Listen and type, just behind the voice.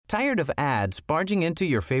Tired of ads barging into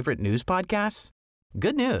your favorite news podcasts?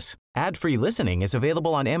 Good news. Ad-free listening is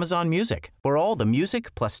available on Amazon Music for all the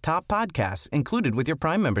music plus top podcasts included with your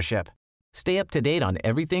Prime membership. Stay up to date on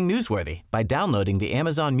everything newsworthy by downloading the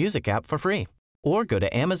Amazon Music app for free or go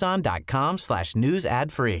to amazon.com/news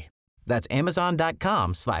ad free. That's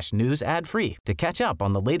amazon.com/news ad free to catch up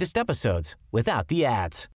on the latest episodes without the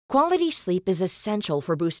ads. Quality sleep is essential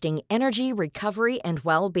for boosting energy, recovery, and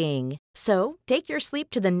well-being. So, take your sleep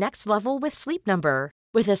to the next level with Sleep Number.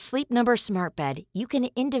 With a Sleep Number smart bed, you can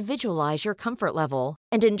individualize your comfort level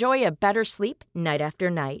and enjoy a better sleep night after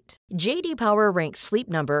night. J.D. Power ranks Sleep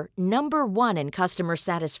Number number 1 in customer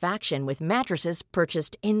satisfaction with mattresses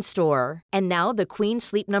purchased in-store. And now the Queen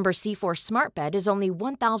Sleep Number C4 smart bed is only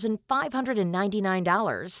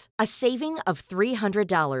 $1,599, a saving of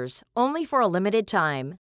 $300, only for a limited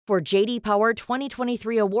time. For J.D. Power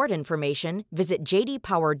 2023 award information, visit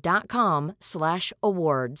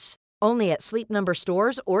jdpower.com/awards. Only at Sleep Number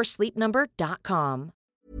stores or sleepnumber.com.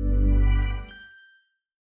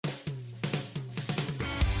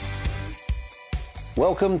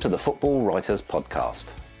 Welcome to the Football Writers Podcast.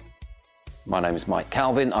 My name is Mike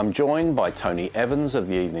Calvin. I'm joined by Tony Evans of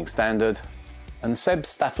the Evening Standard and Seb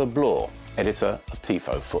Stafford-Bloor, editor of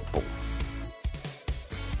Tifo Football.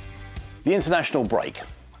 The international break.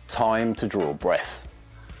 Time to draw breath.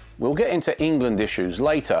 We'll get into England issues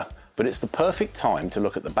later, but it's the perfect time to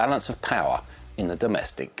look at the balance of power in the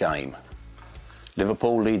domestic game.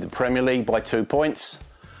 Liverpool lead the Premier League by 2 points,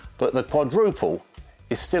 but the quadruple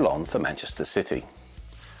is still on for Manchester City.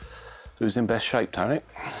 Who's in best shape, Tony?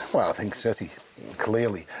 Well, I think City,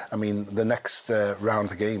 clearly. I mean, the next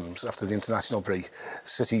round of games after the international break,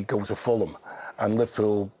 City go to Fulham and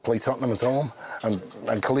Liverpool play Tottenham at home.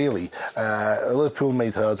 And clearly, Liverpool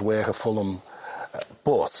made hard work of Fulham,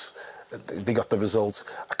 but they got the results.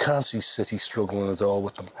 I can't see City struggling at all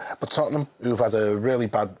with them. But Tottenham, who've had a really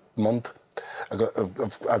bad month,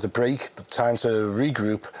 have had a break, the time to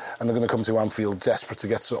regroup, and they're going to come to Anfield desperate to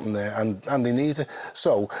get something there, and they need it.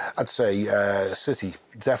 So I'd say City,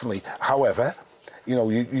 definitely. However, you know,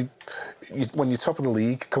 you when you're top of the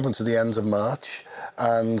league, coming to the end of March,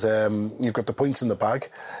 and you've got the points in the bag,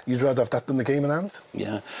 you'd rather have that than the game in hand.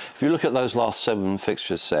 Yeah. If you look at those last 7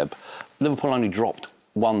 fixtures, Seb, Liverpool only dropped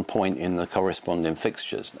 1 point in the corresponding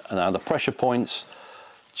fixtures. And now the pressure points,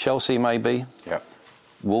 Chelsea maybe. Yeah.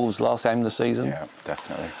 Wolves last game of the season. Yeah,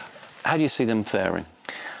 definitely. How do you see them faring?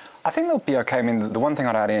 I think they'll be okay. I mean, the one thing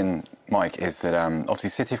I'd add in, Mike, is that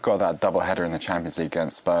obviously City have got that double header in the Champions League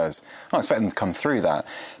against Spurs. I'm not expecting them to come through that,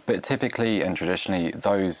 but typically and traditionally,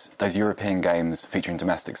 those European games featuring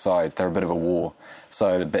domestic sides, they're a bit of a war.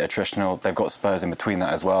 So a bit attritional. They've got Spurs in between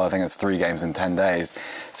that as well. I think it's 3 games in 10 days.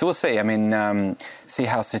 So we'll see. I mean, see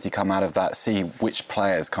how City come out of that, see which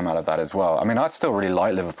players come out of that as well. I mean, I still really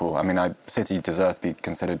like Liverpool. I mean, City deserve to be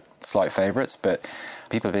considered slight favourites, but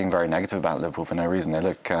people are being very negative about Liverpool for no reason. They're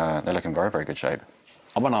looking very, very good shape.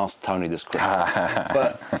 I want to ask Tony this question,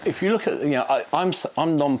 but if you look at, you know, I'm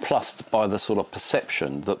nonplussed by the sort of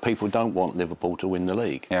perception that people don't want Liverpool to win the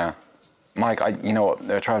league. Yeah, Mike, you know what?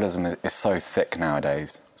 The tribalism is so thick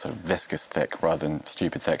nowadays, sort of viscous thick rather than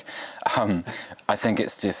stupid thick. I think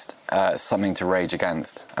it's just something to rage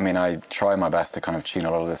against. I mean, I try my best to kind of tune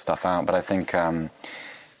a lot of this stuff out, but I think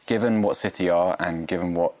given what City are and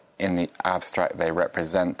given what in the abstract they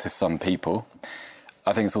represent to some people,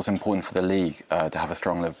 I think it's also important for the league to have a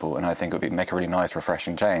strong Liverpool, and I think it would make a really nice,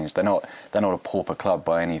 refreshing change. They're not a pauper club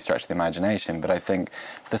by any stretch of the imagination, but I think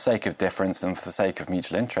for the sake of difference and for the sake of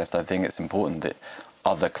mutual interest, I think it's important that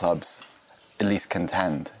other clubs at least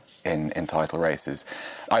contend in title races.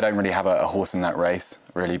 I don't really have a horse in that race,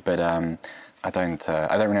 really, but I don't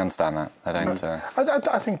really understand that.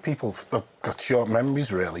 I think people have got short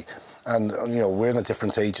memories, really. And, you know, we're in a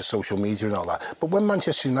different age of social media and all that. But when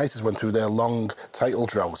Manchester United went through their long title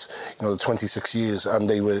drought, you know, the 26 years, and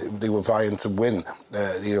they were vying to win,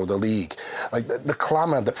 you know, the league, like the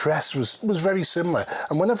clamour, the press was very similar.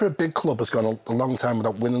 And whenever a big club has gone a long time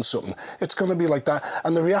without winning something, it's going to be like that.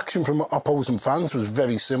 And the reaction from opposing fans was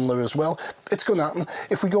very similar as well. It's going to happen.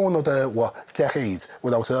 If we go another, decade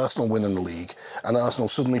without Arsenal winning the league, and Arsenal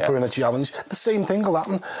suddenly put in a challenge, the same thing will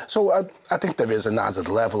happen. So I think there is an added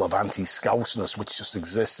level of anti-Scouseness which just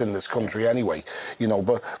exists in this country anyway, you know,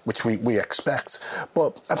 but which we expect.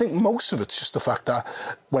 But I think most of it's just the fact that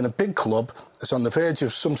when a big club is on the verge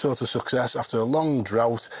of some sort of success after a long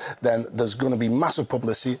drought, then there's going to be massive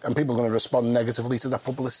publicity and people are going to respond negatively to that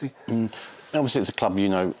publicity. Obviously, it's a club you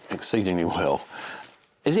know exceedingly well.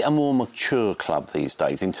 Is it a more mature club these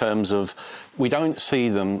days in terms of we don't see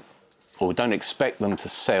them or don't expect them to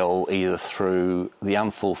sell either through the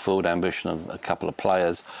unfulfilled ambition of a couple of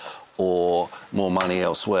players or more money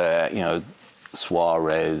elsewhere. You know,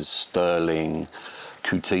 Suarez, Sterling,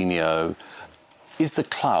 Coutinho. Is the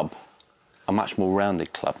club a much more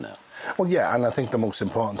rounded club now? Well, yeah, and I think the most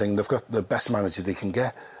important thing, they've got the best manager they can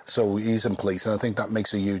get, so he's in place, and I think that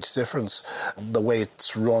makes a huge difference. The way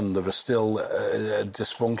it's run, there are still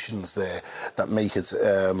dysfunctions there that make it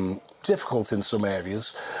difficult in some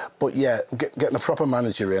areas, but yeah, getting a proper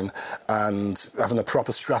manager in and having a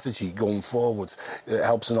proper strategy going forward, it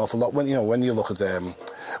helps an awful lot. When you look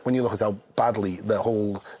at how badly the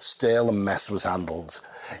whole Sterling mess was handled,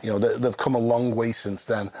 you know, they've come a long way since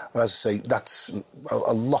then. As I say, that's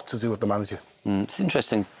a lot to do with the manager. It's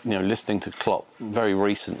interesting, you know, listening to Klopp very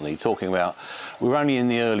recently talking about we're only in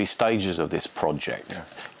the early stages of this project. Yeah.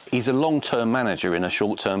 He's a long-term manager in a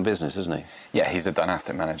short-term business, isn't he? Yeah, he's a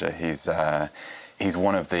dynastic manager. He's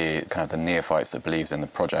one of the kind of the neophytes that believes in the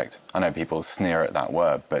project. I know people sneer at that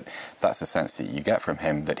word, but that's the sense that you get from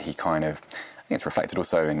him, that he kind of, I think it's reflected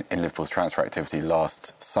also in Liverpool's transfer activity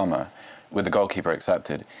last summer. With the goalkeeper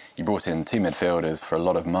accepted, you brought in 2 midfielders for a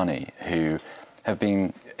lot of money who have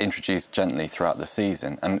been introduced gently throughout the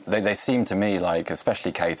season. And they seem to me like,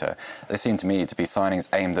 especially Keita, they seem to me to be signings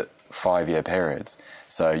aimed at 5-year periods.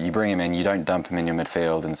 So you bring him in, you don't dump him in your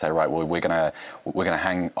midfield and say, right, well, we're gonna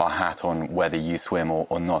hang our hat on whether you swim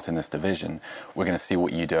or not in this division. We're going to see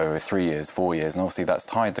what you do over 3 years, 4 years, and obviously that's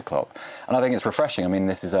tied to Klopp. And I think it's refreshing. I mean,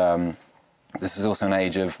 this is also an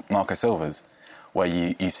age of Marco Silva's, where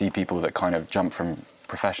you see people that kind of jump from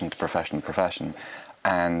profession to profession to profession,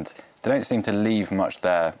 and they don't seem to leave much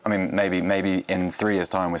there. I mean, maybe in 3 years'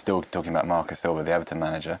 time we're still talking about Marco Silva, the Everton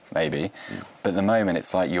manager, maybe. But at the moment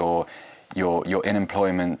it's like you're in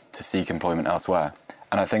employment to seek employment elsewhere.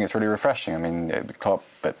 And I think it's really refreshing. I mean, Klopp,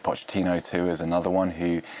 but Pochettino too is another one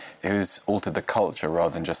who's altered the culture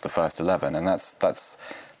rather than just the first 11. And that's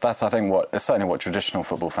I think certainly what traditional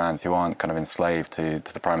football fans who aren't kind of enslaved to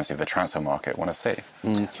the primacy of the transfer market want to see.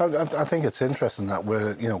 I think it's interesting that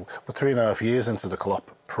we're 3.5 years into the Klopp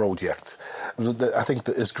project. I think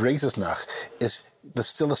that as great as that is, there's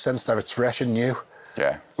still a sense that it's fresh and new.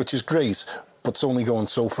 Yeah. Which is great, but it's only going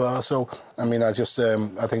so far. So, I mean, I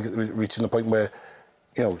think reaching the point where,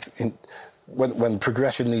 you know, when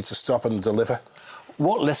progression needs to stop and deliver.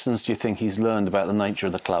 What lessons do you think he's learned about the nature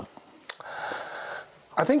of the club?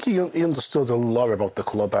 I think he understood a lot about the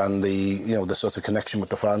club and the sort of connection with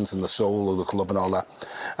the fans and the soul of the club and all that.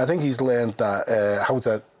 I think he's learned that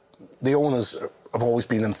the owners have always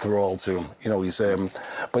been enthralled to him. You know, he's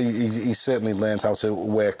certainly learned how to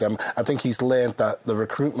work them. I think he's learned that the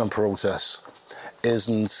recruitment process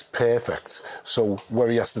isn't perfect. So what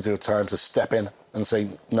he has to do at times is step in and say,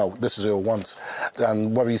 no, this is who I want.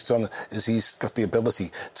 And what he's done is he's got the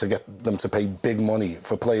ability to get them to pay big money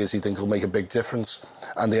for players he thinks will make a big difference.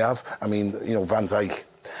 And they have. I mean, you know, Van Dijk,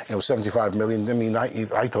 75 million. I mean,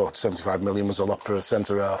 I thought 75 million was a lot for a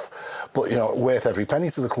centre-half. But, worth every penny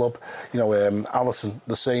to the club. Alisson,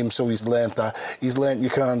 the same. So he's learnt that. He's learnt you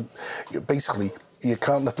can't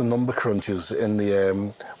let the number crunchers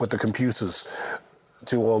in with the computers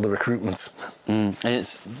do all the recruitment. And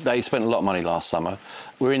they spent a lot of money last summer.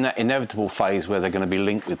 We're in that inevitable phase where they're going to be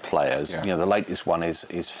linked with players. Yeah. The latest one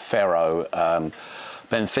is Ferro,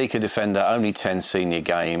 Benfica defender, only 10 senior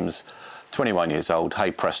games, 21 years old. Hey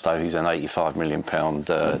presto, he's an £85 million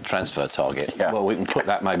transfer target. Yeah. Well, we can put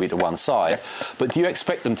that maybe to one side. Yeah. But do you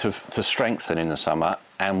expect them to strengthen in the summer,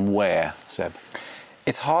 and where, Seb?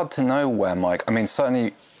 It's hard to know where, Mike. I mean,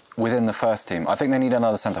 certainly within the first team, I think they need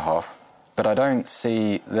another centre-half. But I don't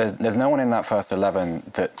see... There's no one in that first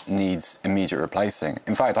 11 that needs immediate replacing.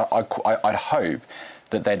 In fact, I'd hope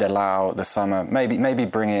that they'd allow the summer... Maybe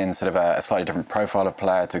bring in sort of a slightly different profile of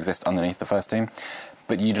player to exist underneath the first team.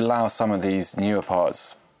 But you'd allow some of these newer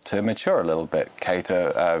parts to mature a little bit.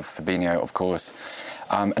 Keita, Fabinho, of course.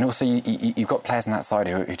 And also, you've got players on that side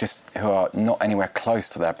who are not anywhere close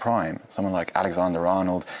to their prime. Someone like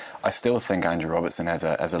Alexander-Arnold. I still think Andrew Robertson has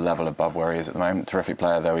a level above where he is at the moment. Terrific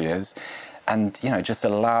player though he is. And, just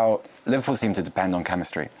allow... Liverpool seem to depend on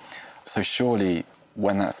chemistry. So surely,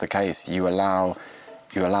 when that's the case, you allow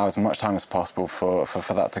as much time as possible for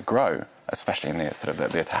that to grow, especially in the sort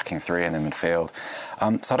of the attacking three and in midfield.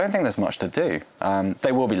 So I don't think there's much to do.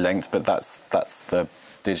 They will be linked, but that's the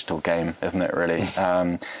digital game, isn't it, really?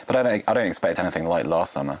 But I don't expect anything like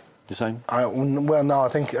last summer. The same? I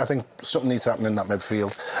think something needs to happen in that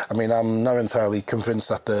midfield. I mean, I'm not entirely convinced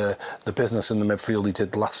that the business in the midfield he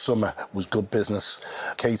did last summer was good business.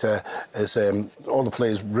 Keita is all the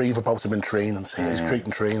players rave about him in training, say he's great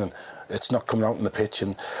in training. It's not coming out in the pitch,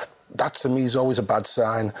 and that to me is always a bad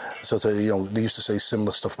sign. Sort of, they used to say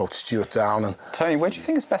similar stuff about Stuart Downing. Tony, where do you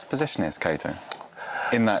think his best position is, Cato?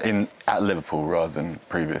 At Liverpool rather than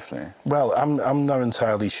previously? Well, I'm not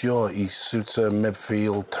entirely sure he suits a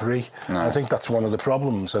midfield 3. No. I think that's one of the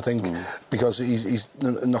problems. I think because he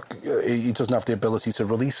doesn't have the ability to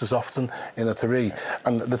release as often in a 3,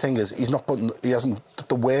 and the thing is, he hasn't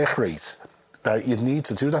the work rate that you need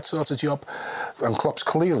to do that sort of job. And Klopp's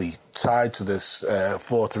clearly tied to this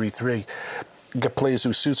 4-3-3. Get players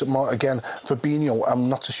who suit it more. Again, Fabinho, I'm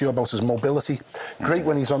not so sure about his mobility. Great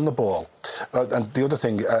when he's on the ball. And the other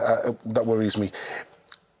thing that worries me,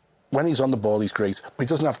 when he's on the ball, he's great, but he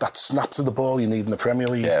doesn't have that snap to the ball you need in the Premier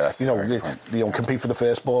League. Yeah, that's compete for the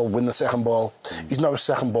first ball, win the second ball. He's not a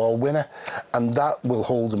second ball winner, and that will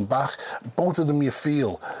hold him back. Both of them, you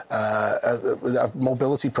feel, have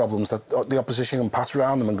mobility problems that the opposition can pass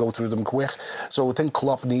around them and go through them quick. So I think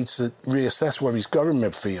Klopp needs to reassess where he's got in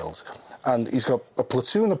midfield. And he's got a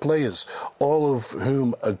platoon of players, all of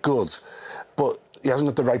whom are good, but he hasn't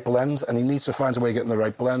got the right blend, and he needs to find a way of getting the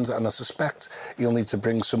right blend, and I suspect he'll need to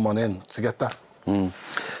bring someone in to get that.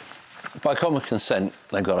 By common consent,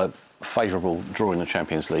 they've got a favourable draw in the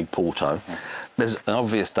Champions League, Porto. There's an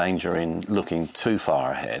obvious danger in looking too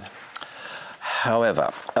far ahead.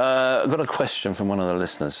 However, I've got a question from one of the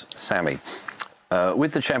listeners, Sammy.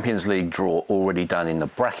 With the Champions League draw already done in the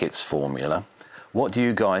brackets formula, what do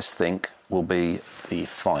you guys think will be the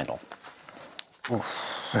final?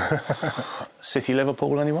 City,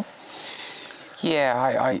 Liverpool, anyone? Yeah,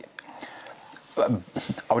 I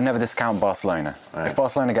would never discount Barcelona. Right. If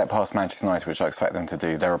Barcelona get past Manchester United, which I expect them to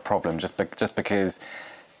do, they're a problem just because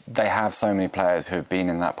they have so many players who have been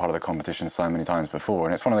in that part of the competition so many times before,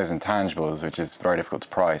 and it's one of those intangibles which is very difficult to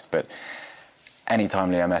price. But any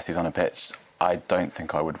time Leo Messi's on a pitch, I don't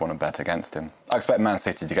think I would want to bet against him. I expect Man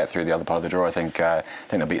City to get through the other part of the draw. I think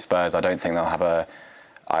they'll beat Spurs. I don't think they'll have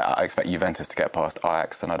I expect Juventus to get past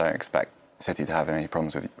Ajax, and I don't expect City to have any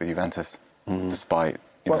problems with Juventus, despite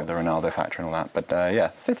the Ronaldo factor and all that.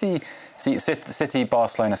 But City,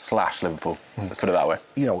 Barcelona / Liverpool. Let's put it that way.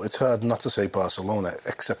 It's hard not to say Barcelona,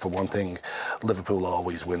 except for one thing: Liverpool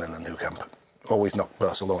always win in the Nou Camp, always knock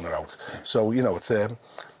Barcelona out. So it's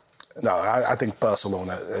No, I think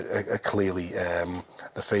Barcelona are clearly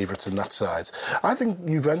the favourites in that side. I think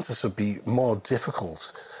Juventus would be more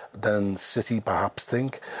difficult than City perhaps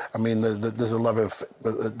think. I mean, there's a lot of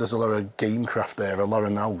gamecraft there, a lot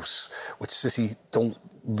of nous, which City don't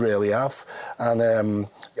really have, and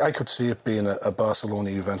I could see it being a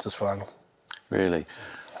Barcelona-Juventus final. Really,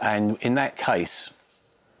 and in that case,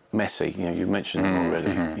 Messi, you mentioned him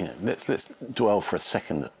already. Let's dwell for a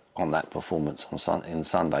second on that performance on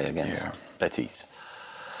Sunday against Betis.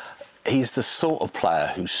 He's the sort of player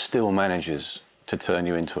who still manages to turn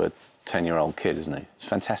you into a 10-year-old kid, isn't he? It's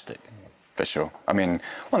fantastic. For sure. I mean,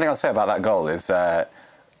 one thing I'll say about that goal is,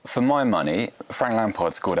 for my money, Frank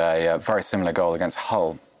Lampard scored a very similar goal against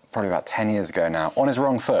Hull probably about 10 years ago now, on his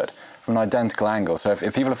wrong foot, from an identical angle. So if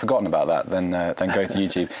people have forgotten about that, then go to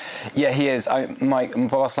YouTube. Yeah, he is.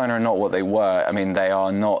 Barcelona are not what they were. I mean, they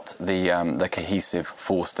are not the cohesive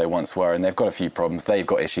force they once were, and they've got a few problems. They've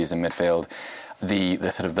got issues in midfield.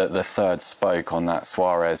 The third spoke on that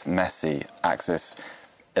Suarez-Messi axis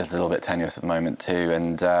is a little bit tenuous at the moment too,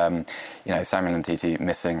 and Samuel Umtiti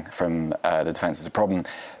missing from the defence is a problem.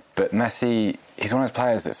 But Messi, he's one of those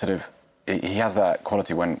players that he has that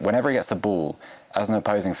quality whenever he gets the ball, as an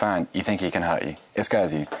opposing fan, you think he can hurt you. It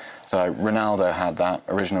scares you. So Ronaldo had that,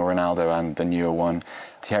 original Ronaldo and the newer one.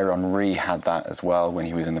 Thierry Henry had that as well when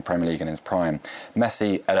he was in the Premier League in his prime.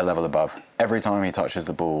 Messi at a level above. Every time he touches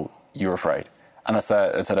the ball, you're afraid. And it's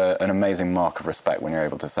an amazing mark of respect when you're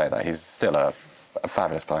able to say that. He's still a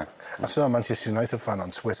fabulous player. I saw a Manchester United fan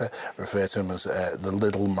on Twitter refer to him as the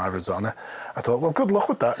little Maradona. I thought, well, good luck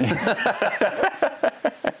with that.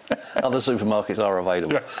 Other supermarkets are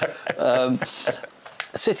available.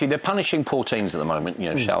 City, they're punishing poor teams at the moment,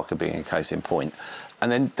 Schalke being a case in point,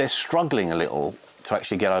 and then they're struggling a little to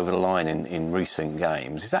actually get over the line in recent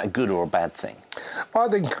games. Is that a good or a bad thing? I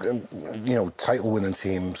think, title-winning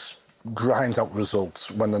teams grind out results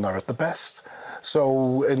when they're not at the best.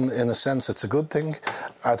 So, in a sense, it's a good thing.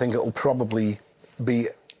 I think it'll probably be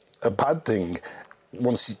a bad thing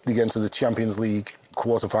once you get into the Champions League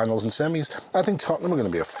quarterfinals and semis. I think Tottenham are going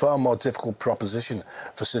to be a far more difficult proposition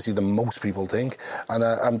for City than most people think, and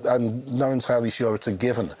I'm not entirely sure it's a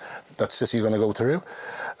given that City are going to go through.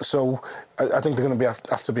 So I think they're going to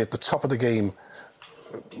have to be at the top of the game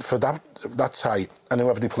for that tie, and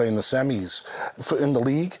whoever they play in the semis. In the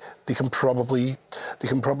league, they can probably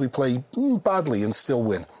play badly and still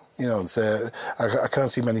win. You know, I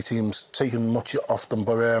can't see many teams taking much off them,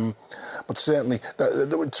 but certainly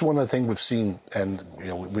it's one of the things we've seen, and you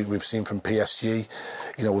know, we've seen from PSG,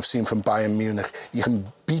 you know, we've seen from Bayern Munich. You can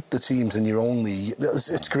beat the teams in your own league.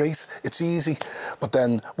 It's great, it's easy, but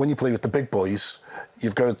then when you play with the big boys,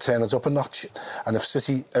 you've got to turn it up a notch. And if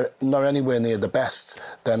City are not anywhere near the best,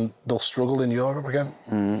 then they'll struggle in Europe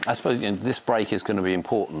again. I suppose this break is going to be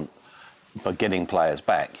important for getting players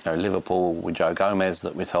back. You know, Liverpool with Joe Gomez,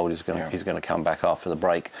 that we're told he's going to come back after the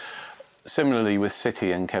break. Similarly with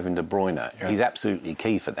City and Kevin De Bruyne, he's absolutely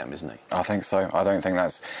key for them, isn't he? I think so.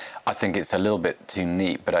 I think it's a little bit too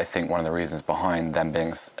neat, but I think one of the reasons behind them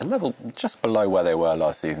being a level just below where they were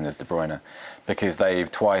last season is De Bruyne, because they've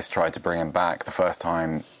twice tried to bring him back. The first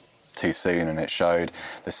time too soon and it showed.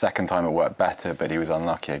 The second time it worked better, but he was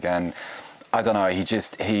unlucky again. I don't know.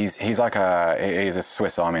 He's like he's a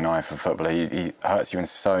Swiss Army knife of football. He hurts you in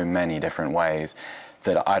so many different ways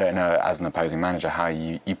that I don't know, as an opposing manager, how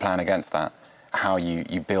you plan against that, how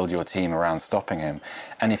you build your team around stopping him.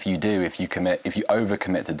 And if you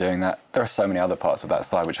overcommit to doing that, there are so many other parts of that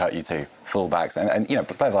side which hurt you too. Fullbacks and you know,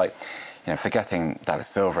 players like, you know, forgetting David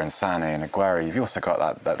Silva and Sané and Aguero. You've also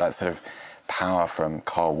got that sort of power from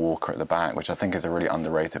Kyle Walker at the back, which I think is a really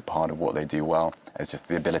underrated part of what they do well. It's just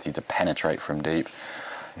the ability to penetrate from deep.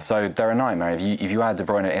 So they're a nightmare. If you add De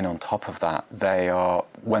Bruyne in on top of that, they are,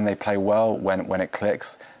 when they play well, when it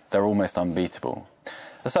clicks, they're almost unbeatable.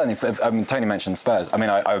 Certainly, Tony mentioned Spurs. I mean,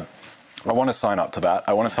 I want to sign up to that.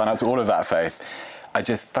 I want to sign up to all of that, Faith.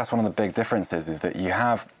 That's one of the big differences, is that you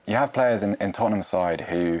have players in Tottenham's side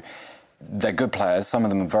who, they're good players. Some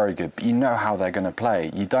of them are very good, but you know how they're going to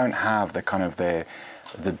play. You don't have the kind of the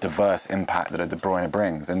diverse impact that a De Bruyne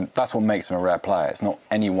brings, and that's what makes him a rare player. It's not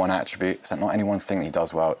any one attribute, it's not any one thing that he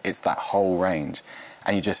does well. It's that whole range,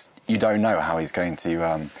 and you don't know how he's going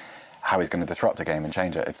to disrupt a game and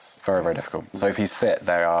change it. It's very, very difficult. So if he's fit,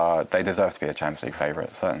 they deserve to be a Champions League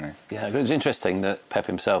favourite, certainly. Yeah, it's interesting that Pep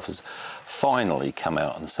himself has finally come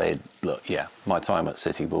out and said, "Look, my time at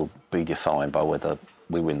City will be defined by whether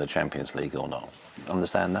we win the Champions League or not."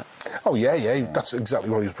 Understand that? Oh, yeah. That's exactly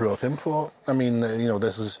what he's brought in for. I mean,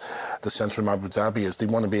 this is the centre of Abu Dhabi. Is they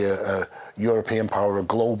want to be a European power, a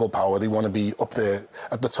global power. They want to be up there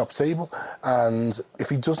at the top table. And if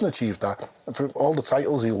he doesn't achieve that, for all the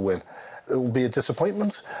titles he'll win, it will be a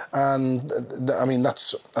disappointment. And, I mean,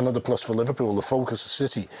 that's another plus for Liverpool. The focus of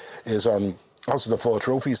City is on, out of the 4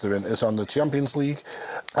 trophies they're in, is on the Champions League.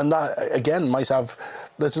 And that, again,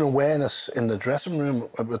 there's an awareness in the dressing room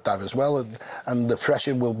with that as well, and the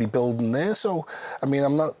pressure will be building there. So, I mean,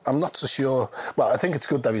 I'm not so sure. Well, I think it's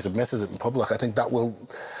good that he's admitted it in public. I think that will,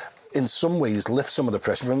 in some ways, lift some of the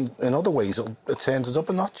pressure, and in other ways, it turns it up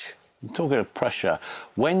a notch. Talking of pressure,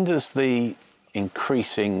 when does the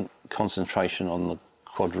increasing concentration on the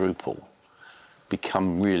quadruple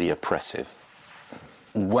become really oppressive?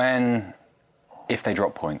 If they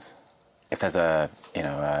drop points, if there's an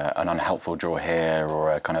unhelpful draw here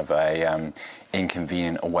or a kind of a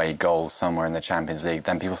inconvenient away goal somewhere in the Champions League,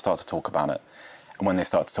 then people start to talk about it. And when they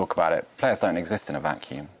start to talk about it, players don't exist in a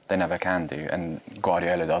vacuum. They never can do, and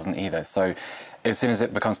Guardiola doesn't either. So as soon as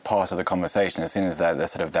it becomes part of the conversation, as soon as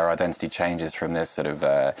their identity changes from this sort of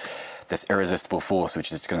this irresistible force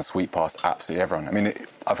which is going to sweep past absolutely everyone. I mean,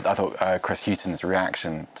 I thought Chris Hughton's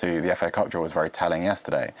reaction to the FA Cup draw was very telling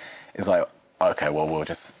yesterday. It's like, OK, well, we'll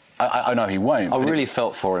just... I know he won't. I really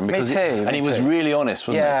felt for him because he was really honest,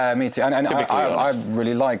 wasn't he? Yeah, me too. And I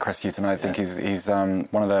really like Chris Hughton. I think he's one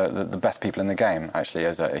of the best people in the game, actually,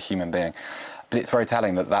 as a human being. But it's very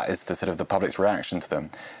telling that is the sort of the public's reaction to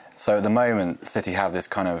them. So at the moment, City have this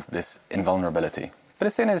kind of this invulnerability. But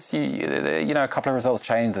as soon as a couple of results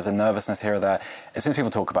change, there's a nervousness here or there. As soon as people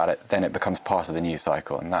talk about it, then it becomes part of the news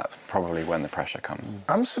cycle, and that's probably when the pressure comes.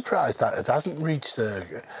 I'm surprised that it hasn't reached a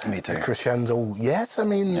crescendo yet. I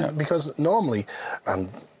mean, because normally, and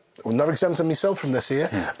I'm not exempting myself from this here,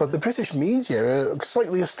 but the British media are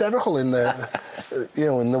slightly hysterical in the,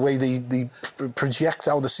 in the way they project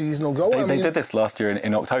how the season will go. They did this last year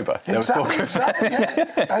in October. Exactly.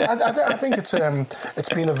 I think it's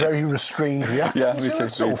been a very restrained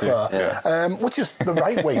reaction so far, which is the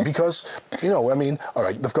right way because, all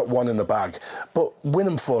right, they've got one in the bag, but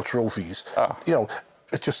winning 4 trophies,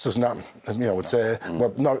 it just doesn't happen. It's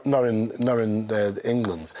not in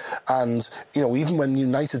England. And even when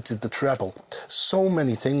United did the treble, so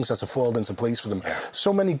many things had to fall into place for them.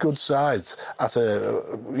 So many good sides had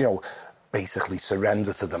to, basically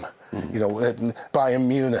surrender to them. Bayern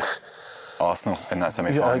Munich. Arsenal in that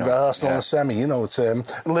semi-final. Arsenal in the semi. It's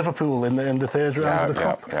Liverpool in the third round of the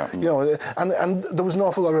cup. And there was an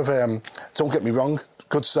awful lot of. Don't get me wrong.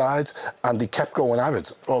 good side, and they kept going at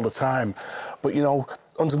it all the time. But, you know,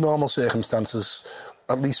 under normal circumstances,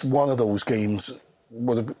 at least one of those games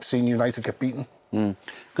would have seen United get beaten.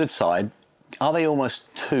 Good side. Are they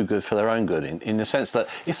almost too good for their own good in the sense that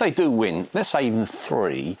if they do win, let's say even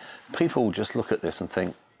 3, people just look at this and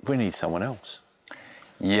think, we need someone else?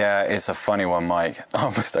 Yeah, it's a funny one, Mike. I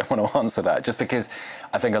almost don't want to answer that, just because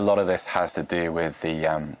I think a lot of this has to do with the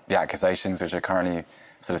accusations, which are currently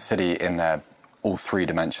sort of City in their all 3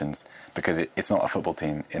 dimensions, because it's not a football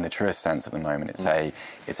team in the truest sense at the moment.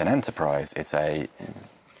 It's an enterprise. It's a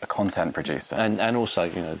content producer. And also,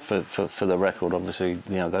 you know, for the record, obviously,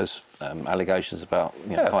 you know, those allegations about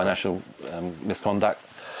financial misconduct,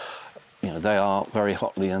 you know, they are very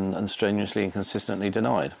hotly and strenuously and consistently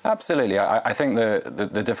denied. Absolutely. I think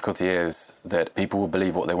the difficulty is that people will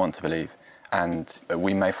believe what they want to believe. And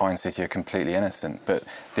we may find City are completely innocent, but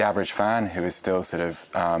the average fan who is still sort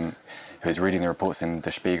of, who is reading the reports in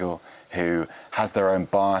Der Spiegel, who has their own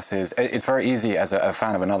biases, it's very easy as a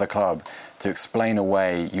fan of another club to explain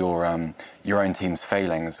away your own team's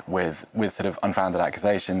failings with sort of unfounded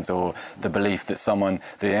accusations, or the belief that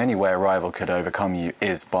the only way a rival could overcome you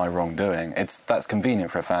is by wrongdoing. That's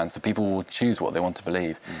convenient for a fan, so people will choose what they want to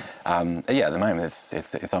believe. At the moment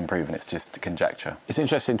it's unproven. It's just conjecture. It's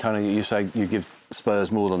interesting, Tony. You say you give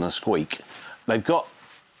Spurs more than a squeak. They've got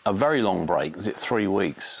a very long break. Is it 3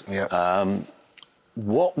 weeks? Yeah.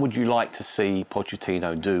 What would you like to see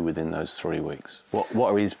Pochettino do within those 3 weeks?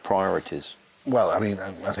 What are his priorities? Well, I mean,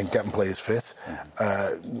 I think getting players fit,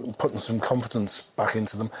 putting some confidence back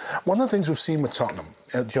into them. One of the things we've seen with Tottenham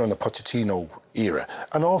during the Pochettino era,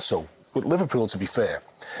 and also with Liverpool, to be fair,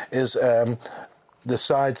 is the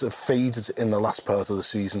sides have faded in the last part of the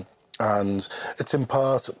season. And it's in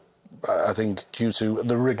part, I think, due to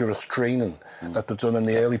the rigorous training that they've done in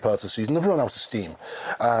the early part of the season. They've run out of steam.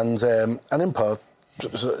 And in part,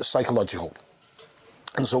 psychological.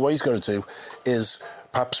 And so what he's got to do is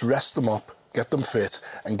perhaps rest them up, get them fit,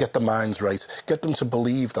 and get their minds right. Get them to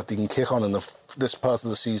believe that they can kick on in this part of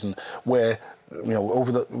the season where, you know,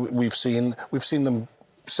 we've seen them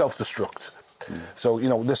self-destruct. So, you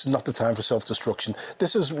know, this is not the time for self-destruction.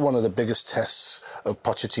 This is one of the biggest tests of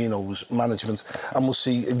Pochettino's management, and we'll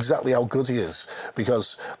see exactly how good he is,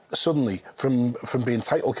 because suddenly, from being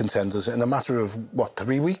title contenders in a matter of,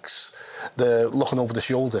 3 weeks, they're looking over the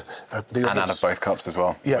shoulder at the others. And out of both cups as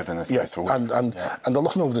well, within the space of a week. And they're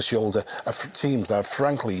looking over the shoulder at teams that have,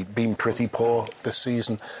 frankly, been pretty poor this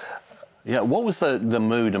season. Yeah, what was the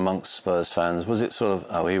mood amongst Spurs fans? Was it sort of,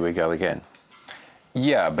 oh, here we go again?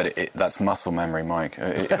 Yeah, but that's muscle memory, Mike.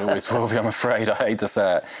 It always will be, I'm afraid. I hate to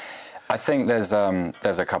say it. I think there's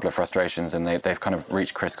a couple of frustrations, and they've kind of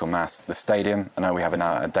reached critical mass. The stadium, I know we have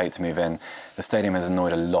a date to move in. The stadium has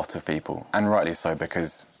annoyed a lot of people, and rightly so,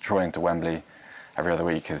 because trolling to Wembley every other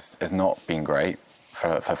week has not been great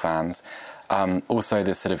for fans. Also,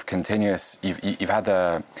 this sort of continuous, you've had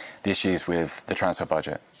the issues with the transfer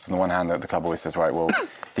budget. So on the one hand, the club always says, right, well,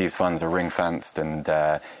 these funds are ring-fenced, and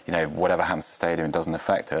whatever happens to the stadium, it doesn't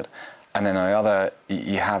affect it. And then on the other,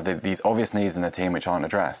 you have these obvious needs in the team which aren't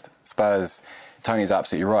addressed. Spurs, Tony's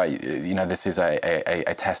absolutely right. You know, this is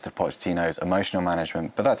a test of Pochettino's emotional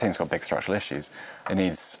management, but that team's got big structural issues. It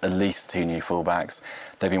needs at least 2 new fullbacks.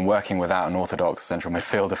 They've been working without an orthodox central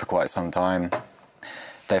midfielder for quite some time.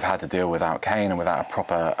 They've had to deal without Kane and without a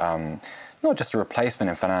proper, not just a replacement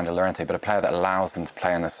in Fernando Llorente, but a player that allows them to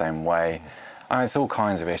play in the same way. I mean, it's all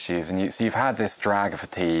kinds of issues. And so you've had this drag of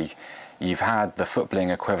fatigue. You've had the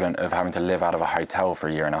footballing equivalent of having to live out of a hotel for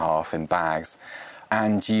a year and a half in bags.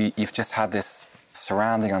 And you've just had this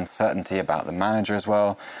surrounding uncertainty about the manager as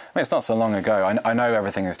well. I mean, it's not so long ago. I know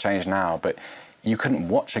everything has changed now, but you couldn't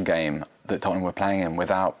watch a game that Tottenham were playing in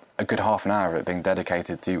without a good half an hour of it being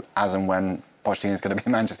dedicated to as and when Pochettino is going to be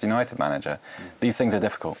Manchester United manager. These things are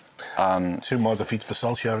difficult. 2 more defeats for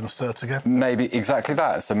Solskjaer and starts again. Maybe exactly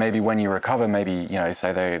that. So maybe when you recover, maybe,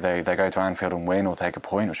 say they go to Anfield and win or take a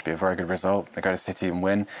point, which would be a very good result. They go to City and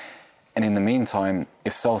win. And in the meantime,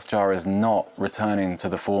 if Solskjaer is not returning to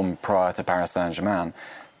the form prior to Paris Saint-Germain,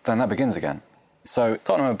 then that begins again. So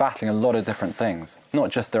Tottenham are battling a lot of different things, not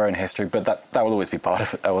just their own history, but that will always be part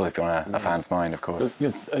of it. That will always be on a fan's mind, of course.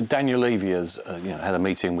 Daniel Levy has had a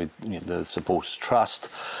meeting with the Supporters Trust,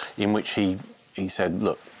 in which he said,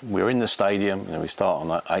 look, we're in the stadium. We start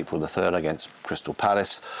on April the 3rd against Crystal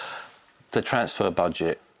Palace. The transfer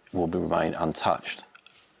budget will remain untouched.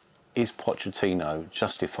 Is Pochettino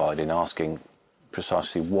justified in asking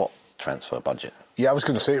precisely what transfer budget? Yeah, I was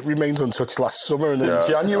going to say it remains untouched last summer and then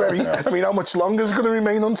January. Yeah. I mean, how much longer is it going to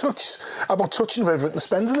remain untouched? How about touching everything and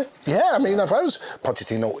spending it? Yeah, I mean, if I was...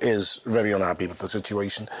 Pochettino is very unhappy with the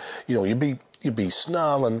situation. You'd be you'd be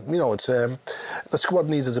snarling. You know, it's the squad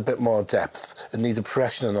needs a bit more depth. It needs a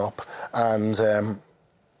freshening up, and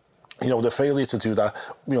you know, the failure to do that,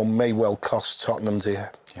 you know, may well cost Tottenham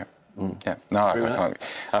dear. Yeah. Yeah, no, I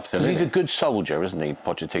absolutely. Because he's a good soldier, isn't he,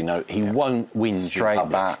 Pochettino? He won't win straight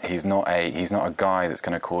bat. He's not a guy that's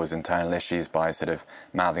going to cause internal issues by sort of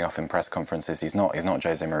mouthing off in press conferences. He's not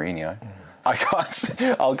Jose Mourinho. I can't.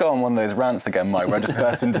 I'll go on one of those rants again, Mike, where I just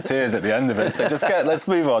burst into tears at the end of it. So let's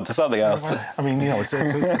move on to something else. I mean, you know, it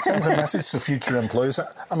sends a message to future employers.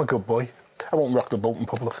 I'm a good boy. I won't rock the boat in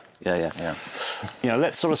public. Yeah. You know,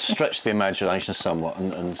 let's sort of stretch the imagination somewhat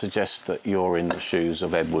and suggest that you're in the shoes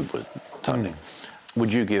of Ed Woodward, Tony.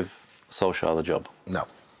 Would you give Solskjaer the job? No.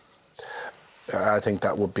 I think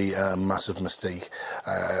that would be a massive mistake.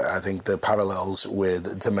 I think the parallels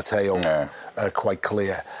with Di Matteo are quite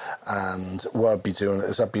clear. And what I'd be doing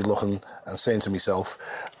is I'd be looking and saying to myself,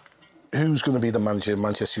 who's going to be the manager of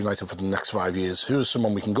Manchester United for the next 5 years? Who is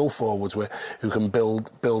someone we can go forwards with, who can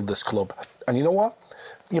build this club? And you know what?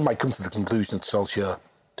 You might come to the conclusion that Solskjaer,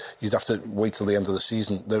 you'd have to wait till the end of the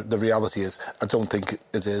season. The reality is, I don't think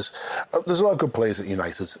it is. There's a lot of good players at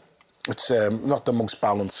United. It's not the most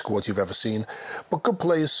balanced squad you've ever seen, but good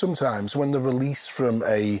players sometimes, when they're released from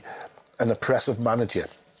an oppressive manager,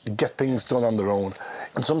 get things done on their own.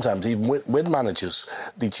 And sometimes, even with managers,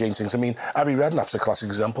 they change things. I mean, Harry Redknapp's a classic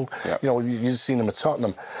example. Yep. You know, you've seen him at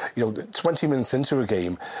Tottenham. You know, 20 minutes into a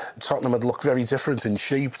game, Tottenham had looked very different in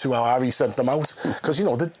shape to how Harry sent them out. Because, you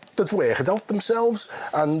know, they'd work it out themselves.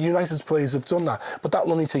 And United's players have done that. But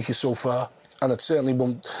that'll only take you so far. And it certainly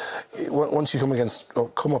won't. Once you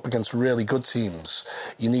come up against really good teams,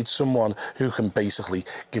 you need someone who can basically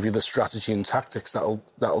give you the strategy and tactics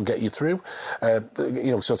that'll get you through.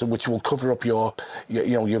 You know, sort of which will cover up your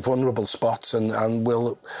vulnerable spots and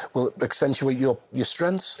will accentuate your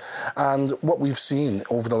strengths. And what we've seen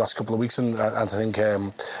over the last couple of weeks, and I think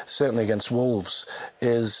certainly against Wolves,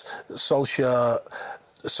 is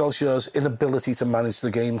Solskjaer's inability to manage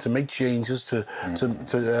the game, to make changes, to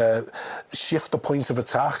shift the point of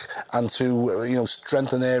attack, and to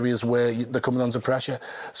strengthen areas where they're coming under pressure.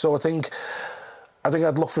 So I think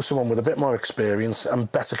I'd look for someone with a bit more experience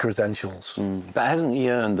and better credentials. But hasn't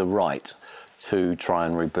he earned the right to try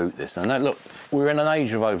and reboot this? And look, we're in an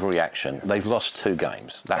age of overreaction. They've lost 2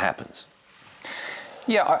 games. That happens.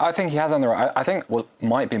 Yeah, I think he has on the right. I think what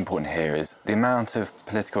might be important here is the amount of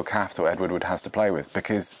political capital Ed Woodward has to play with,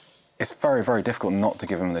 because it's very, very difficult not to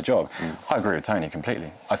give him the job. I agree with Tony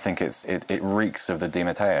completely. I think it reeks of the Di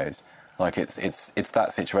Matteos. Like it's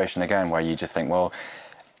that situation again where you just think, well,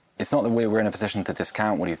 it's not that we're in a position to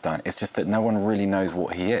discount what he's done. It's just that no one really knows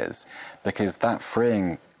what he is, because that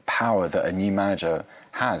freeing power that a new manager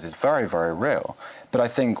has is very, very real. But I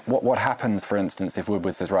think what happens, for instance, if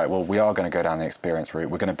Woodward says, right, well, we are going to go down the experience route,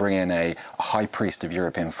 we're going to bring in a high priest of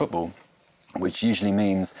European football, which usually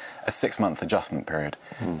means a 6-month adjustment period.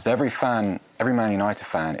 So every Man United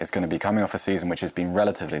fan is going to be coming off a season which has been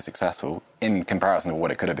relatively successful in comparison to what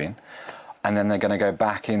it could have been, and then they're going to go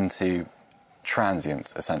back into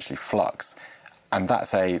transience, essentially flux. And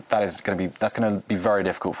that's going to be very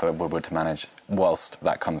difficult for Woodward to manage whilst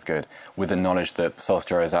that comes good, with the knowledge that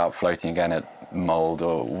Solskjaer is out floating again at Mould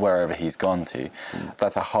or wherever he's gone to.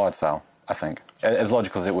 That's a hard sell, I think, as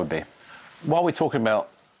logical as it would be. While we're talking about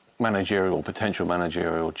potential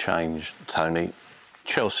managerial change, Tony,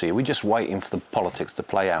 Chelsea, are we just waiting for the politics to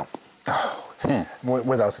play out?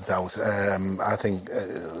 Without a doubt. I think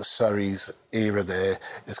Sarri's era there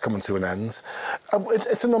is coming to an end.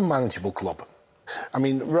 It's an unmanageable club. I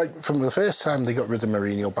mean, right from the first time they got rid of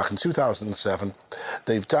Mourinho back in 2007,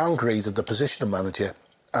 they've downgraded the position of manager,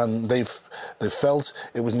 and they've felt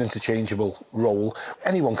it was an interchangeable role.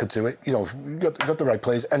 Anyone could do it. You know, if you've got the right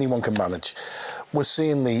players, anyone can manage. We're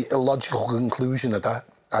seeing the illogical conclusion of that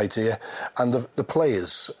idea, and the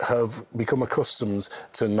players have become accustomed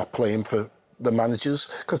to not playing for the managers,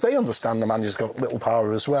 because they understand the manager's got little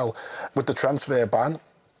power as well. With the transfer ban,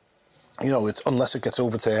 you know, it's unless it gets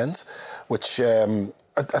overturned, which I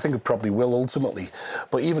think it probably will ultimately.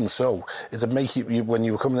 But even so, it'd make you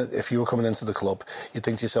if you were coming into the club, you'd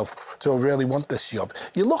think to yourself, do I really want this job?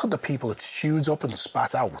 You look at the people that chewed up and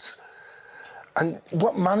spat out. And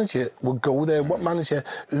what manager would go there? What manager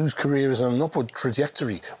whose career is on an upward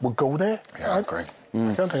trajectory would go there? Yeah, I agree.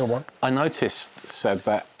 I can't think of one. I noticed said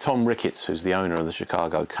that Tom Ricketts, who's the owner of the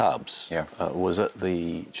Chicago Cubs, was at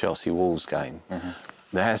the Chelsea Wolves game.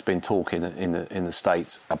 There has been talk in the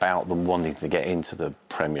States about them wanting to get into the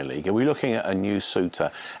Premier League. Are we looking at a new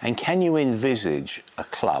suitor? And can you envisage a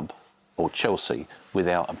club, or Chelsea,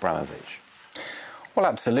 without Abramovich? Well,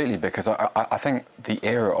 absolutely, because I think the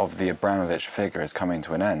era of the Abramovich figure is coming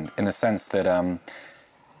to an end, in the sense that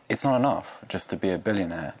it's not enough just to be a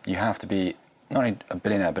billionaire. You have to be not only a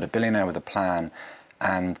billionaire, but a billionaire with a plan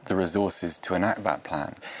and the resources to enact that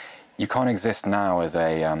plan. You can't exist now as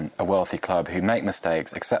a wealthy club who make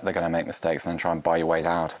mistakes, accept they're going to make mistakes, and then try and buy your way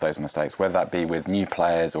out of those mistakes, whether that be with new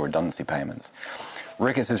players or redundancy payments.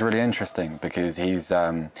 Ricketts is really interesting because he's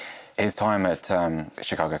his time at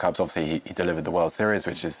Chicago Cubs, obviously he delivered the World Series,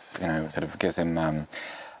 which is, sort of gives him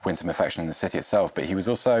win some affection in the city itself, but he was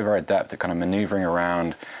also very adept at kind of manoeuvring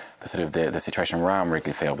around the situation around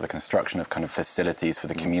Wrigley Field, with the construction of kind of facilities for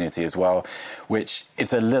the community as well, which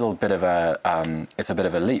it's a little bit of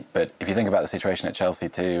a leap. But if you think about the situation at Chelsea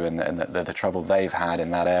too, and the trouble they've had in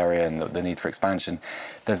that area and the need for expansion,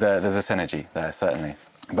 there's a synergy there, certainly.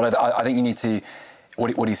 But I think you need to.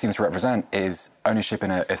 What he seems to represent is ownership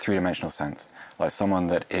in a three-dimensional sense, like someone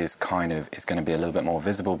that is going to be a little bit more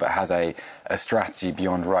visible, but has a strategy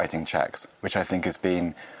beyond writing checks, which I think has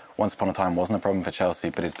been, once upon a time, wasn't a problem for Chelsea,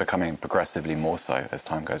 but is becoming progressively more so as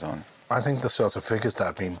time goes on. I think the sort of figures that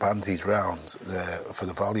have been bandied round for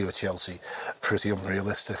the value of Chelsea are pretty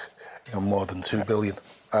unrealistic. More than $2 billion,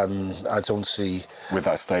 and I don't see with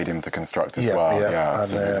that stadium to construct as well. Yeah,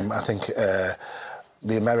 and I think.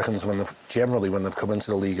 The Americans, when they've come into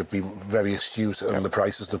the league, have been very astute on the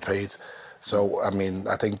prices they've paid. So,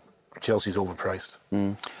 I think Chelsea's overpriced.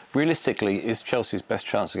 Realistically, is Chelsea's best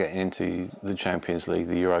chance of getting into the Champions League,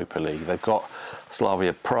 the Europa League? They've got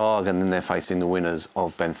Slavia Prague, and then they're facing the winners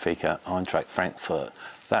of Benfica, Eintracht Frankfurt.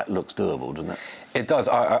 That looks doable, doesn't it? It does.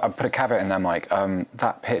 I put a caveat in there, Mike.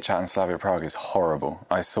 That pitch out in Slavia Prague is horrible.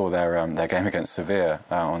 I saw their game against Sevilla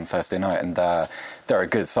on Thursday night, and they're a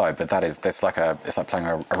good side, but it's like playing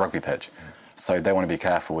a rugby pitch. So they want to be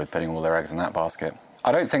careful with putting all their eggs in that basket.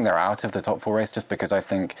 I don't think they're out of the top four race, just because I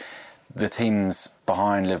think the teams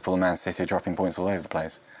behind Liverpool and Man City are dropping points all over the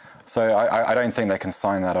place. So I don't think they can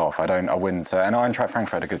sign that off. I wouldn't. And Eintracht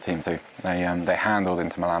Frankfurt are a good team too. They handled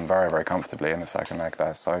Inter Milan very, very comfortably in the second leg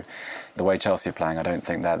there. So the way Chelsea are playing, I don't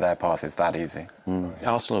think that their path is that easy.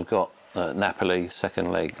 Arsenal have got Napoli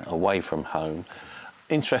second leg away from home.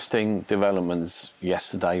 Interesting developments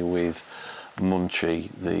yesterday with Monchi,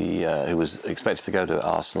 who was expected to go to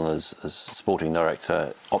Arsenal as sporting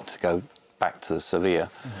director, opted to go back to Sevilla.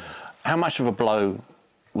 How much of a blow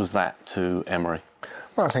was that to Emery?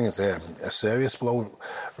 Well, I think it's a serious blow,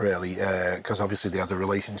 really, because obviously they had a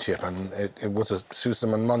relationship, and it was a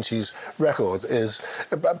Susan and Monchi's record is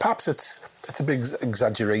perhaps it's a big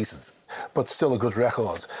exaggerated, but still a good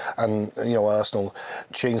record. And Arsenal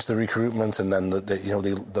changed the recruitment, and then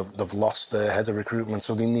they've lost their head of recruitment,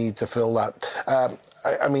 so they need to fill that.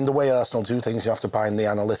 The way Arsenal do things, you have to buy in the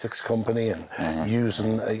analytics company and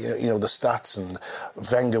using the stats. And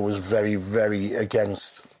Wenger was very, very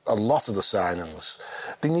against a lot of the signings.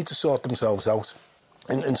 They need to sort themselves out.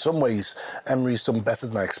 In some ways, Emery's done better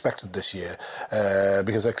than I expected this year,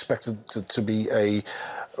 because I expected to be a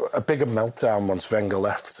bigger meltdown once Wenger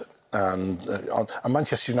left, and a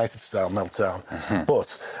Manchester United-style meltdown.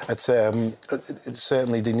 But it's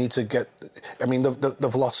certainly they need to get.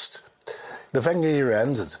 They've lost. The Wenger era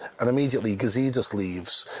ended, and immediately Gazidis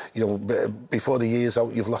leaves. Before the year's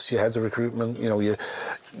out, you've lost your head of recruitment.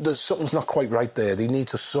 Something's not quite right there. They need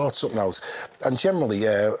to sort something out. And generally,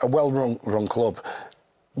 a well-run club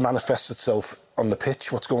manifests itself on the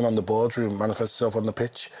pitch. What's going on in the boardroom manifests itself on the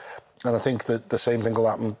pitch. And I think that the same thing will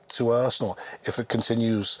happen to Arsenal if it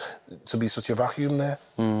continues to be such a vacuum there.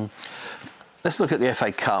 Let's look at the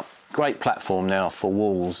FA Cup. Great platform now for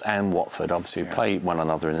Wolves and Watford, obviously, who play one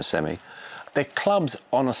another in a semi. They're clubs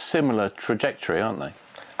on a similar trajectory, aren't they?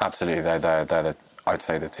 Absolutely. They're I'd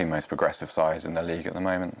say the two most progressive sides in the league at the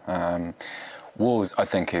moment. Wolves, I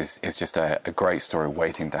think, is just a great story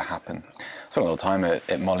waiting to happen. I spent a little time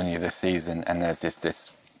at Molineux this season, and there's just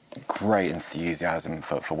this great enthusiasm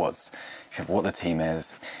for what the team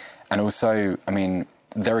is. And also,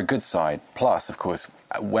 they're a good side. Plus, of course,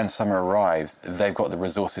 when summer arrives, they've got the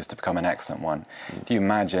resources to become an excellent one. If you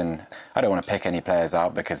imagine, I don't want to pick any players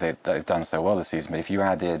out because they've done so well this season, but if you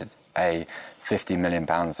added a £50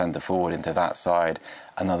 million centre forward into that side,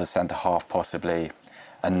 another centre half possibly,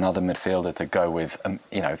 another midfielder to go with,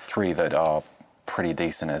 three that are pretty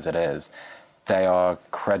decent as it is, they are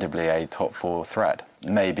credibly a top four threat.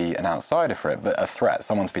 Maybe an outsider for it, but a threat,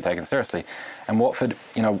 someone to be taken seriously. And Watford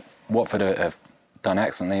have done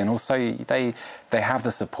excellently, and also they have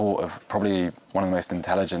the support of probably one of the most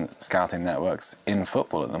intelligent scouting networks in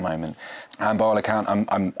football at the moment. And by all account,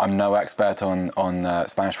 I'm no expert on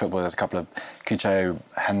Spanish football. There's a couple of Cucho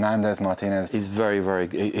Hernandez Martinez. He's very, very.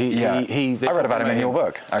 I read about him in your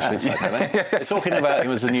book, actually. They're talking about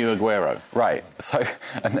him as the new Aguero. Right. So,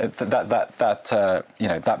 and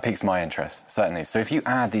that piques my interest, certainly. So if you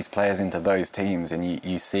add these players into those teams and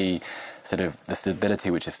you see sort of the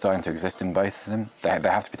stability which is starting to exist in both of them, they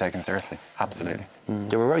have to be taken seriously. Absolutely.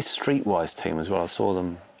 They're a very streetwise team as well. I saw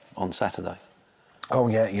them on Saturday. Oh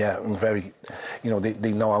yeah, and very,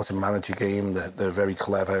 they know how to manage a game. They're very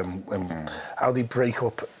clever, and how they break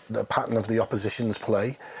up the pattern of the opposition's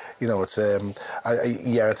play. It's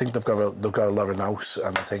I think they've got a lot of nous,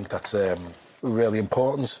 and I think that's really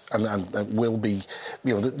important, and will be,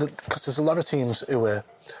 because there's a lot of teams who are,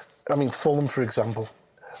 Fulham, for example.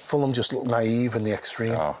 Fulham just look naive in the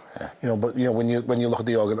extreme. Oh, yeah. But when you look at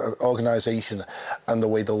the organisation and the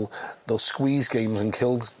way they'll squeeze games and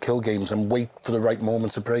kill games and wait for the right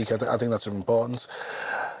moment to break, I think that's important.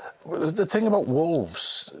 The thing about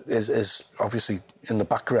Wolves is obviously in the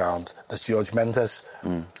background there's George Mendes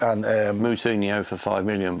and Moutinho for $5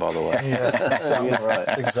 million, by the way. Yeah, exactly. Right.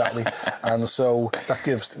 Exactly. And so that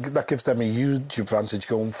gives them a huge advantage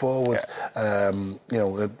going forward.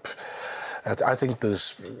 Yeah. I think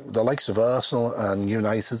there's the likes of Arsenal and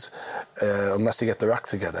United, unless they get their act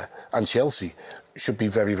together, and Chelsea should be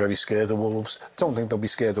very, very scared of Wolves. Don't think they'll be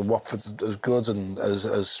scared of Watford as good and as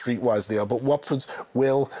streetwise they are, but Watford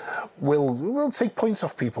will take points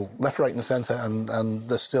off people left, right, and centre, and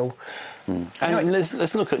they're still. And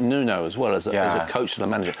let's look at Nuno as well as a coach and a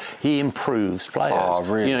manager. He improves players. Oh,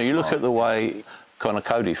 really? You look at the way Connor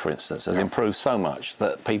Cody, for instance, has improved so much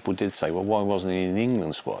that people did say, well, why wasn't he in the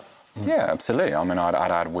England squad? Yeah, absolutely. I'd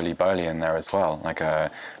add Willy Boly in there as well, like a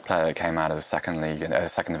player that came out of the second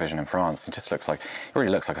division in France. He really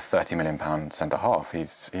looks like a £30 million centre half.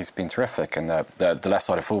 He's been terrific, and the left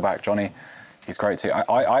sided fullback Johnny, he's great too.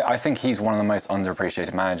 I think he's one of the most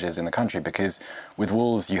underappreciated managers in the country, because with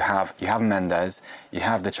Wolves you have Mendes, you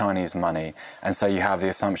have the Chinese money, and so you have the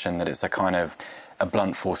assumption that it's a kind of a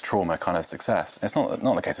blunt force trauma kind of success. It's not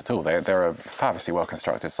the case at all. They're a fabulously well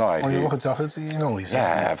constructed side. You look at Doherty, he's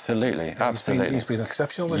absolutely. He's been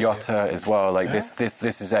exceptional this Jota as well. This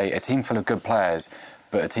is a team full of good players,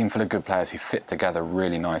 but a team full of good players who fit together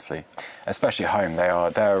really nicely. Especially at home,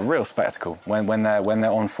 they're a real spectacle. When they're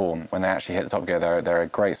on form, when they actually hit the top gear, they're a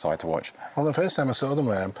great side to watch. Well, the first time I saw them,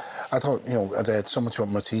 I thought, I'd heard so much about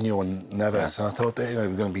Moutinho and Neves, and I thought they were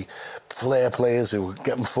going to be flair players who were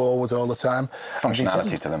getting forward all the time.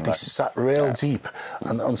 Functionality to them. They sat real deep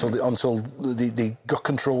until they got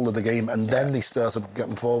control of the game, and then they started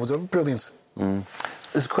getting forward. They were brilliant.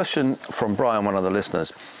 There's a question from Brian, one of the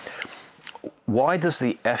listeners. Why does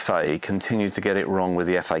the FA continue to get it wrong with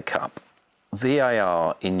the FA Cup?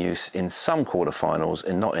 VAR in use in some quarterfinals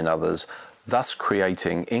and not in others, thus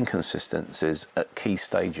creating inconsistencies at key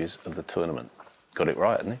stages of the tournament. Got it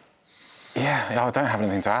right, hasn't he? Yeah, I don't have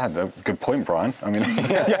anything to add. Good point, Brian. Why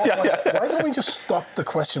don't we just stop the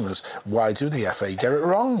question as, why do the FA get it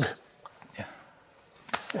wrong? Yeah.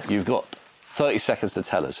 You've got 30 seconds to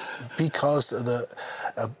tell us. Because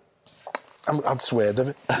I'd swear,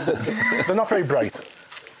 they're not very bright.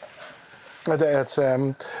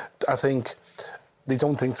 I think they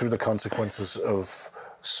don't think through the consequences of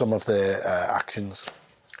some of their actions.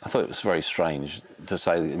 I thought it was very strange to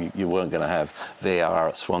say that you weren't going to have VAR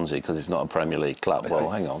at Swansea because it's not a Premier League club. Well,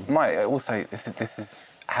 hang on. Mike, also, this is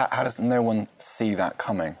how does no one see that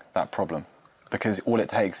coming, that problem? Because all it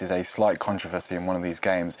takes is a slight controversy in one of these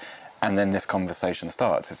games, and then this conversation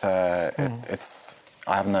starts. I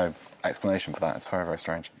have no explanation for that. It's very, very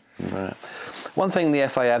strange. Right. One thing the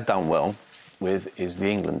FA have done well with is the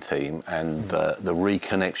England team and the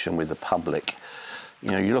reconnection with the public.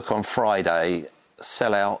 You look on Friday,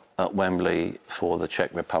 sell-out at Wembley for the Czech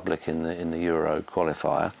Republic in the Euro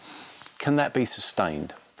qualifier. Can that be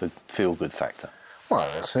sustained, the feel-good factor?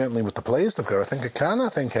 Well, certainly with the players they've got, I think it can. I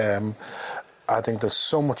think there's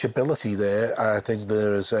so much ability there. I think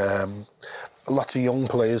there's lots of young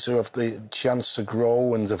players who have the chance to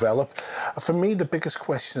grow and develop. For me, the biggest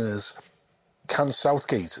question is, can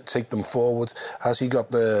Southgate take them forward? Has he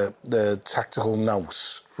got the tactical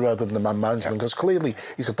nous rather than the man management? Because clearly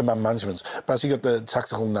he's got the man management, but has he got the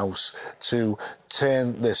tactical nous to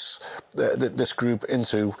turn this group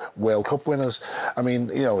into World Cup winners? I mean,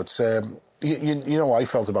 it's... You know how I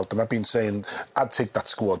felt about them. I've been saying I'd take that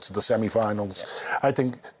squad to the semi-finals. I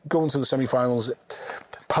think going to the semi-finals,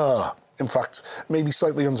 par in fact, maybe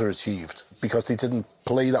slightly underachieved because he didn't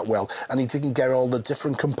play that well and he didn't get all the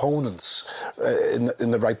different components in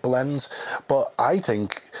the right blend. But I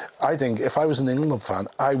think if I was an England fan,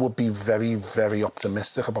 I would be very, very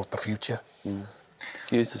optimistic about the future.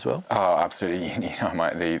 Used as well? Oh, absolutely.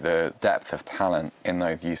 Mike, the depth of talent in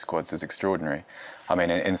those youth squads is extraordinary. I mean,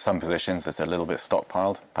 in some positions, it's a little bit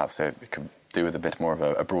stockpiled. Perhaps it could do with a bit more of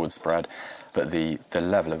a broad spread. But the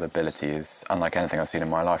level of ability is unlike anything I've seen in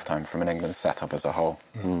my lifetime from an England setup as a whole.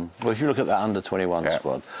 Well, if you look at that under-21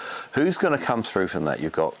 squad, who's going to come through from that?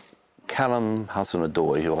 You've got Callum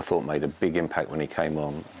Hudson-Odoi, who I thought made a big impact when he came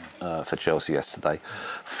on for Chelsea yesterday.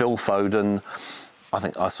 Phil Foden. I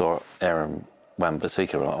think I saw Aaron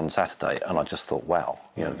Wan-Bissaka on Saturday, and I just thought, wow,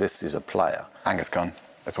 this is a player. Angus Gunn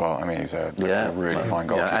as well. I mean, he's a really fine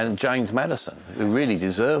goalkeeper. Yeah, and James Maddison, who really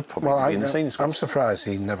deserved probably to be in the senior squad. I'm surprised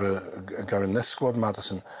he never got in this squad,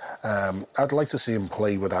 Maddison. I'd like to see him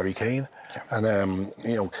play with Harry Kane, and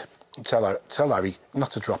tell Harry not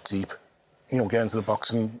to drop deep. Get into the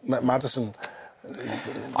box and let Maddison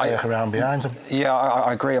work around behind him. Yeah,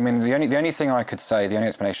 I agree. I mean, the only thing I could say, the only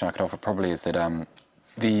explanation I could offer probably is that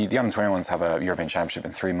the under-21s have a European Championship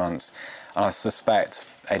in 3 months, and I suspect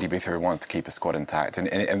Eddie Boothroyd wants to keep his squad intact.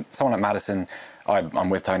 And someone like Maddison, I'm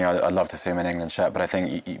with Tony. I'd love to see him in England shirt, but I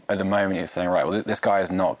think at the moment he's saying, right, well, this guy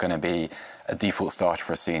is not going to be a default starter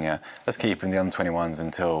for a senior. Let's keep him in the under-21s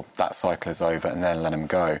until that cycle is over, and then let him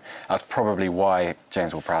go. That's probably why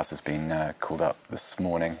James Ward-Prowse has been called up this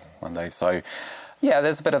morning, Monday. So, yeah,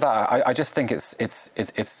 there's a bit of that. I just think it's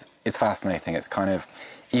fascinating. It's kind of,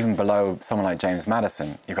 even below someone like James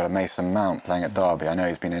Maddison, you've got a Mason Mount playing at Derby. I know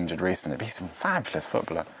he's been injured recently, but he's a fabulous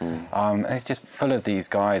footballer. And he's just full of these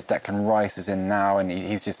guys. Declan Rice is in now, and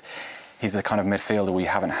he's the kind of midfielder we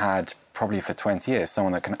haven't had probably for 20 years,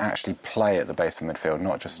 someone that can actually play at the base of midfield,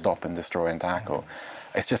 not just stop and destroy and tackle.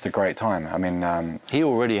 It's just a great time. I mean... he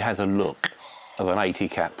already has a look of an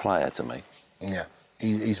 80-cap player to me. Yeah.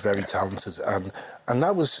 He's very talented, and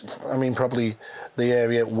that was, I mean, probably the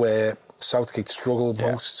area where Southgate struggled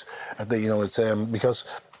most. It's because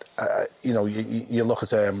you look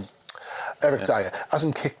at Eric Dyer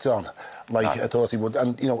hasn't kicked on like I thought he would,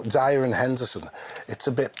 and Dyer and Henderson, it's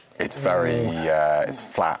a bit. It's very it's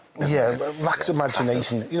flat. Lacks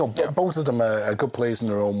imagination. Passive. Both of them are good players in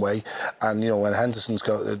their own way, and and Henderson's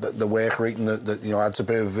got the work rate and that adds a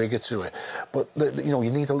bit of vigour to it. But you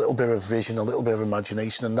need a little bit of vision, a little bit of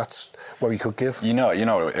imagination, and that's where he could give. In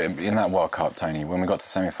that World Cup, Tony, when we got to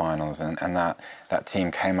semi-finals and that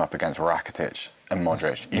team came up against Rakitic and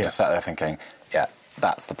Modric, you just sat there thinking,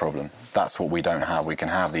 that's the problem. That's what we don't have. We can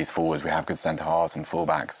have these forwards. We have good centre-halves and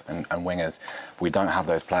full-backs and wingers. We don't have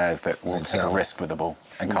those players that will take a risk with the ball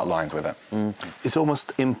and cut lines with it. It's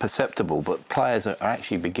almost imperceptible, but players are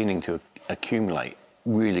actually beginning to accumulate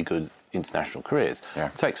really good international careers.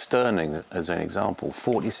 Take Sterling as an example.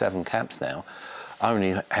 47 caps now.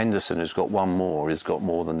 Only Henderson, who's got one more, has got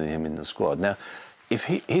more than him in the squad. Now, if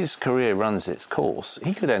his career runs its course,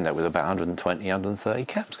 he could end up with about 120, 130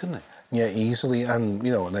 caps, couldn't he? Yeah, easily, and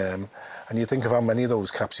and you think of how many of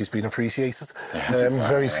those caps he's been appreciated.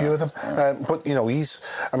 Very few of them. But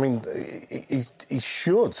he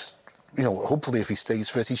should. Hopefully, if he stays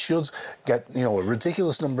fit, he should get a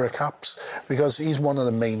ridiculous number of caps, because he's one of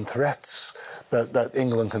the main threats that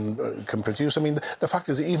England can produce. I mean, the fact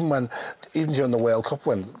is, even during the World Cup,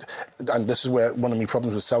 and this is where one of my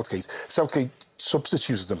problems with Southgate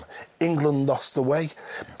substituted them. England lost the way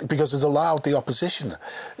because it allowed the opposition,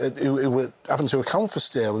 who were having to account for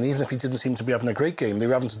Sterling, even if he didn't seem to be having a great game, they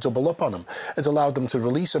were having to double up on him. It allowed them to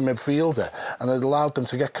release a midfielder, and it allowed them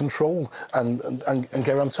to get control and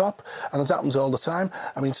get on top. And it happens all the time.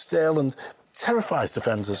 I mean, Sterling terrifies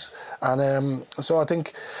defenders, and so I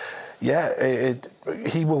think,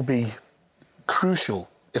 he will be crucial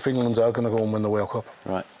if England are going to go and win the World Cup.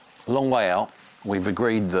 Right, long way out. We've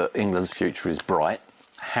agreed that England's future is bright.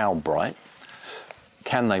 How bright?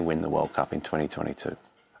 Can they win the World Cup in 2022?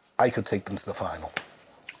 I could take them to the final.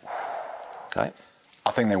 Okay. I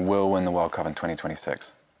think they will win the World Cup in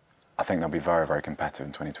 2026. I think they'll be very, very competitive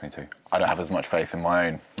in 2022. I don't have as much faith in my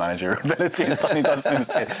own managerial ability as Tony does.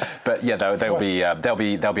 But they'll be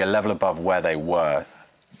a level above where they were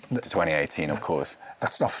to 2018, of course.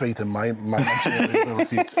 That's not faith in my managerial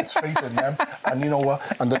ability. It's faith in them. And you know what?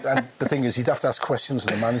 And the thing is, you'd have to ask questions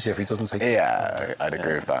of the manager if he doesn't take it. Yeah, I'd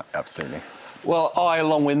agree with that, absolutely. Well, I,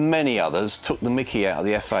 along with many others, took the mickey out of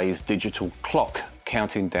the FA's digital clock,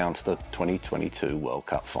 counting down to the 2022 World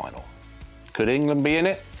Cup final. Could England be in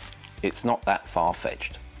it? It's not that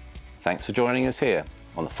far-fetched. Thanks for joining us here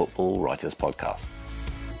on the Football Writers Podcast.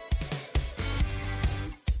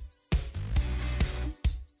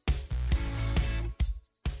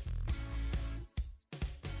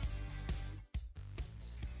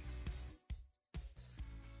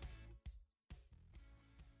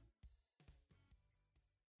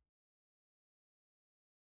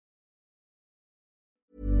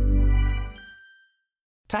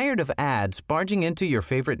 Tired of ads barging into your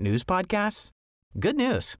favorite news podcasts? Good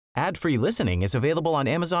news. Ad-free listening is available on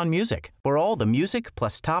Amazon Music for all the music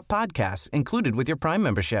plus top podcasts included with your Prime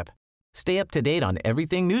membership. Stay up to date on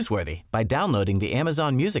everything newsworthy by downloading the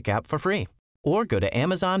Amazon Music app for free or go to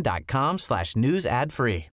amazon.com/news ad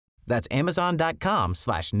free. That's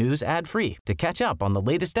amazon.com/news ad free to catch up on the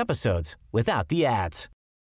latest episodes without the ads.